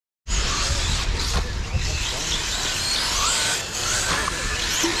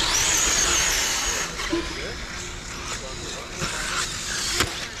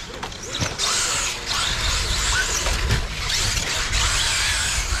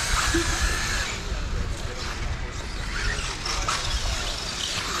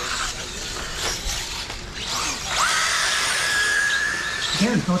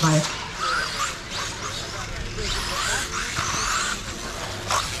Qualifier.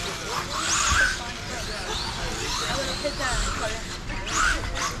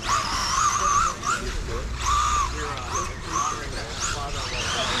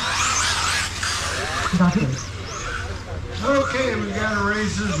 Okay, we got our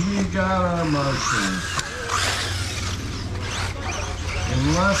races, we got our motions.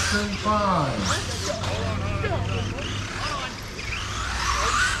 In less than 5.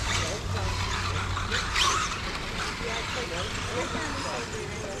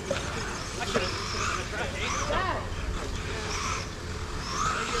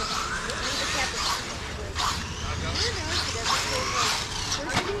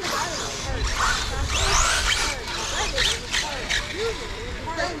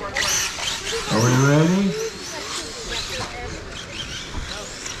 Are we ready?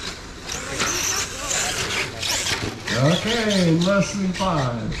 Okay, less than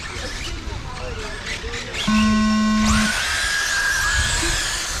 5.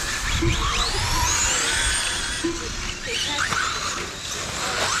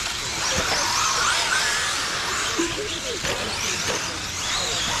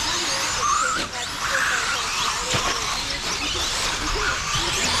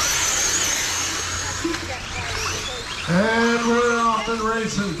 And we're off and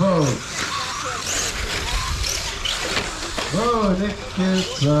racing, folks. Oh, Nick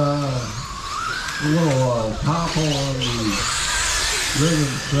gets a little topple on the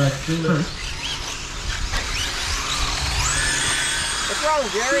ribbon section. What's wrong,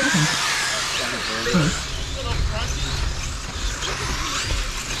 Jerry?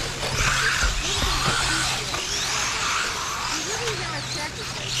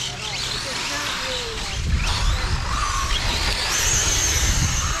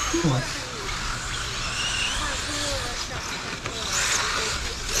 What?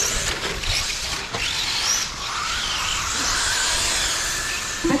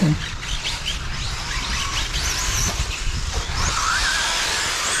 Second.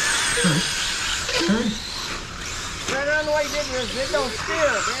 Third. Right around the way you did this, it don't steer,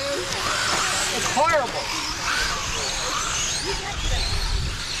 man. It's horrible.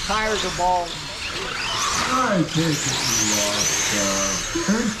 Tires are bald. I take it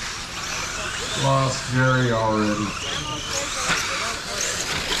you lost Jerry already.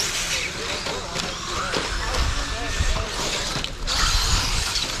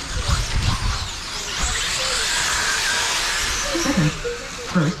 Second.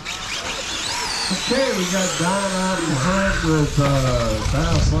 First. Okay, we got Don out in front with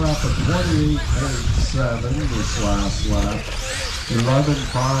fast lap of 28.7 this last lap.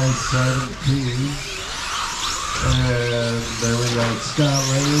 11.517. And then we got Scott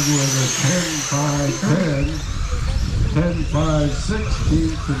Leonard with a 10.510.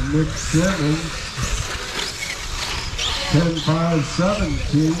 10.516 from Nick Simmons.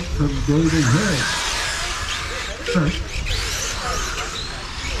 10.517 from David Hicks. First.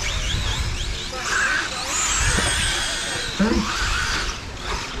 Third.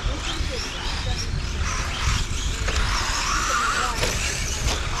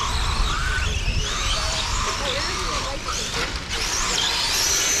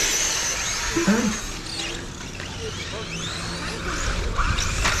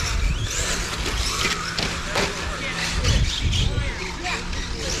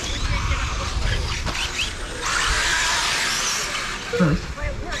 First.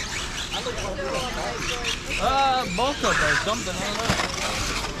 Both of them, something, I don't know.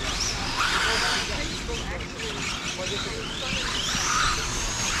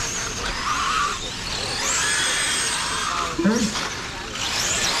 Third.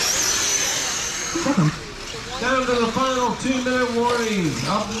 Second. Down to the final 2-minute warning.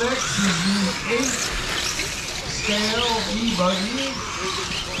 Up next is the 8th scale E-Buggy.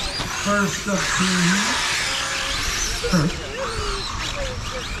 First of 2. First.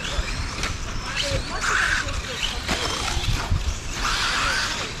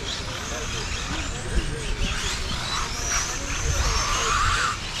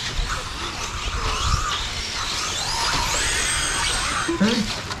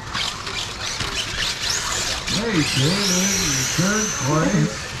 Mason in third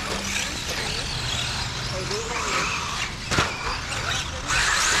place.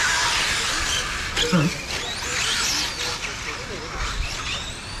 First.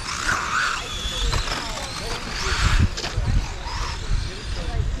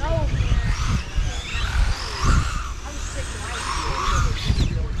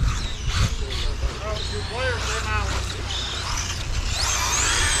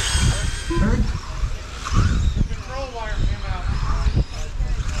 Third.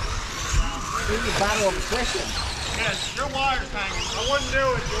 fishing. Yes, your wire's hanging. I wouldn't do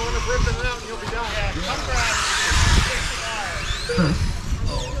it. You want to rip it out and you'll be done. Yeah, come grab it. Fix the wire. First.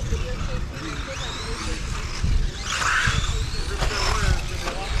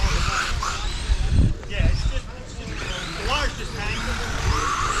 Yeah, it's just the wire's just hanging.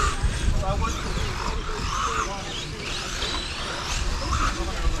 So I wouldn't.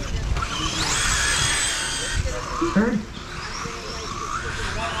 Third.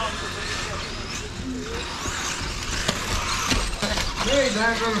 Okay,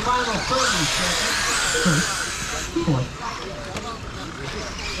 down to the final 30 seconds. First. Fourth.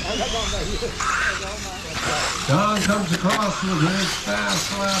 Don comes across with his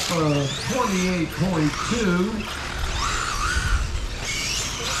fast lap of 28.2.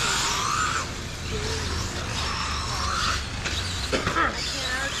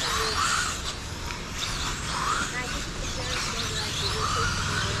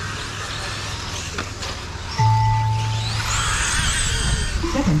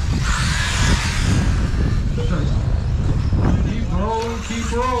 Second. First. Keep rolling,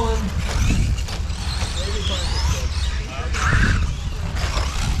 keep rolling.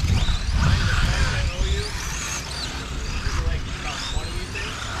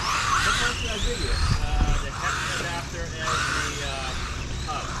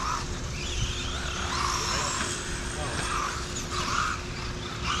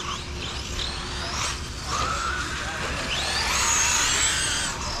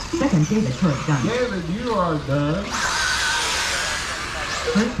 Second, David Turk done. David, you are done.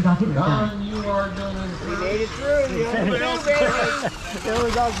 First, got it done. Don, you are done in We first. made it through. You only do, baby. It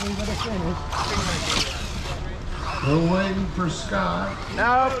was ugly, but it finished. We're waiting for Scott.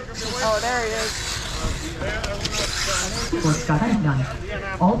 Nope. Oh, there he is. For Scott is done.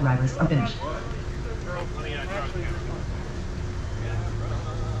 All drivers are finished.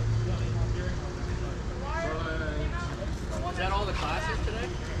 Is that all the classes today?